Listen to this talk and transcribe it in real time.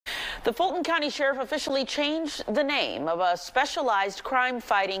The Fulton County Sheriff officially changed the name of a specialized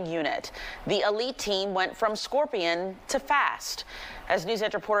crime-fighting unit. The elite team went from Scorpion to Fast. As News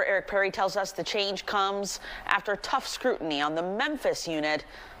Edge reporter Eric Perry tells us, the change comes after tough scrutiny on the Memphis unit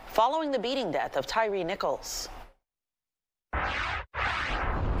following the beating death of Tyre Nichols.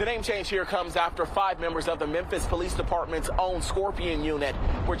 The name change here comes after 5 members of the Memphis Police Department's own Scorpion unit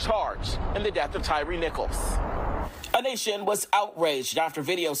were charged in the death of Tyre Nichols. A nation was outraged after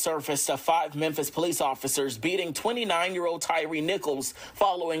video surfaced of 5 Memphis police officers beating 29-year-old Tyre Nichols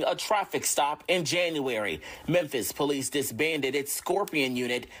following a traffic stop in January. Memphis police disbanded its Scorpion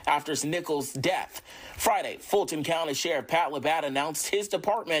unit after Nichols' death. Friday, Fulton County Sheriff Pat Labatt announced his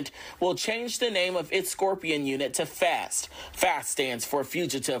department will change the name of its Scorpion unit to FAST. FAST stands for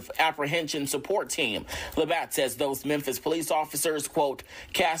Fugitive Apprehension Support Team. Labatt says those Memphis police officers, quote,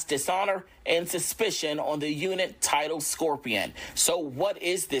 cast dishonor and suspicion on the unit titled Scorpion. So what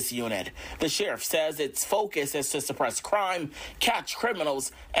is this unit? The sheriff says its focus is to suppress crime, catch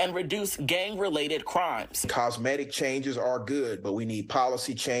criminals, and reduce gang-related crimes. Cosmetic changes are good, but we need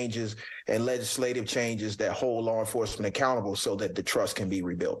policy changes and legislative changes that hold law enforcement accountable so that the trust can be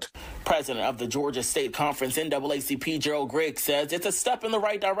rebuilt. President of the Georgia State Conference NAACP Gerald Griggs says it's a step in the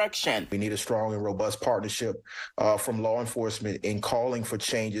right direction. We need a strong and robust partnership from law enforcement in calling for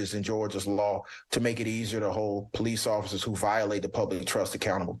changes in Georgia's law to make it easier to hold police officers who violate the public trust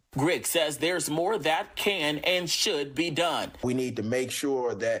accountable. Griggs says there's more that can and should be done. We need to make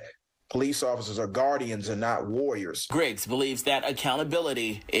sure that police officers are guardians and not warriors. Griggs believes that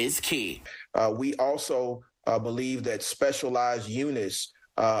accountability is key. We also believe that specialized units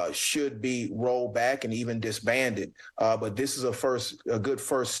should be rolled back and even disbanded. But this is a good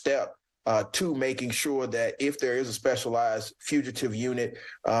first step to making sure that if there is a specialized fugitive unit,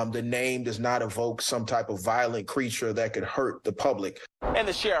 the name does not evoke some type of violent creature that could hurt the public. And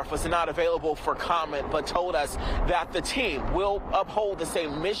the sheriff was not available for comment, but told us that the team will uphold the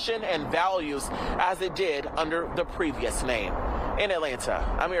same mission and values as it did under the previous name. In Atlanta,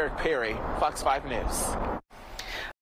 I'm Eric Perry, Fox 5 News.